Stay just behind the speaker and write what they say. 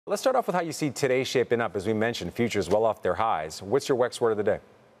Let's start off with how you see today shaping up. As we mentioned, futures well off their highs. What's your WEX word of the day?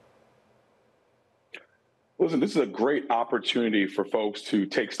 Listen, this is a great opportunity for folks to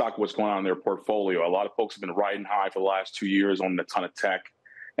take stock of what's going on in their portfolio. A lot of folks have been riding high for the last 2 years, owning a ton of tech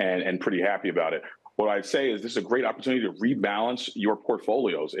and pretty happy about it. What I'd say is this is a great opportunity to rebalance your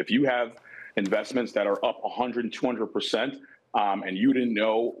portfolios. If you have investments that are up 100, 200%, and you didn't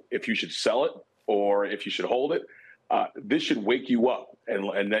know if you should sell it or if you should hold it, this should wake you up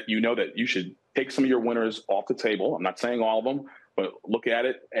and that you know that you should take some of your winners off the table. I'm not saying all of them, but look at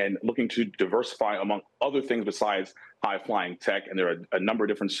it and looking to diversify among other things besides high-flying tech. And there are a number of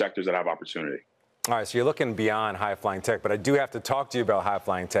different sectors that have opportunity. All right, so you're looking beyond high-flying tech, but I do have to talk to you about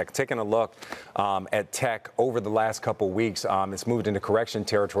high-flying tech. Taking a look at tech over the last couple of weeks, it's moved into correction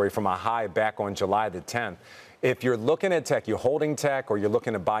territory from a high back on July the 10th. If you're looking at tech, you're holding tech, or you're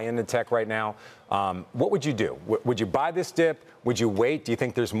looking to buy into tech right now, what would you do? Would you buy this dip? Would you wait? Do you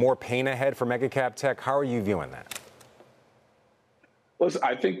think there's more pain ahead for mega cap tech? How are you viewing that? Listen,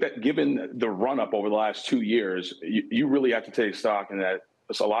 I think that given the run-up over the last 2 years, you really have to take stock in that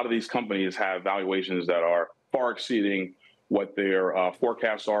a lot of these companies have valuations that are far exceeding what their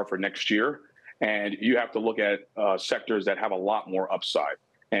forecasts are for next year. And you have to look at sectors that have a lot more upside.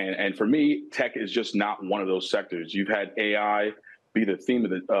 And for me, tech is just not one of those sectors. You've had AI be the theme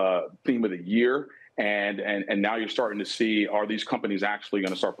of the year, and now you're starting to see, are these companies actually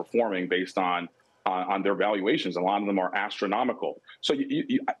going to start performing based on their valuations? A lot of them are astronomical. So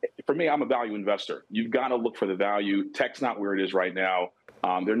for me, I'm a value investor. You've got to look for the value. Tech's not where it is right now.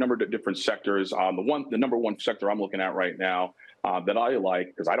 There are a number of different sectors. The number one sector I'm looking at right now that I like,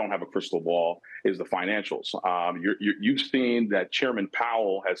 because I don't have a crystal ball, is the financials. You've seen that Chairman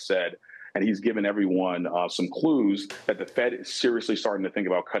Powell has said, and he's given everyone some clues that the Fed is seriously starting to think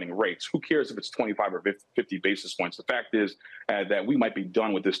about cutting rates. Who cares if it's 25 or 50 basis points? The fact is that we might be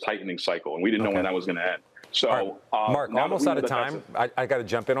done with this tightening cycle, and we didn't know when that was going to end. So, Mark, almost out of time. I got to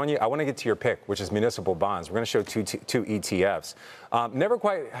jump in on you. I want to get to your pick, which is municipal bonds. We're going to show two ETFs. Never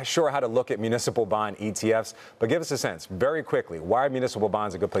quite sure how to look at municipal bond ETFs, but give us a sense very quickly. Why are municipal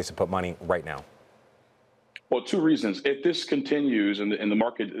bonds a good place to put money right now? Well, two reasons. If this continues and the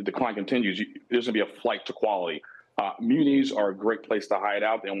market decline continues, there's going to be a flight to quality. Munis are a great place to hide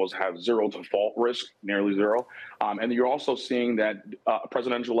out. They almost have zero default risk, nearly zero. And you're also seeing that a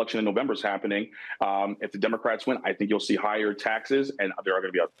presidential election in November is happening. If the Democrats win, I think you'll see higher taxes, and there are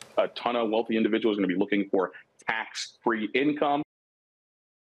going to be a ton of wealthy individuals going to be looking for tax-free income.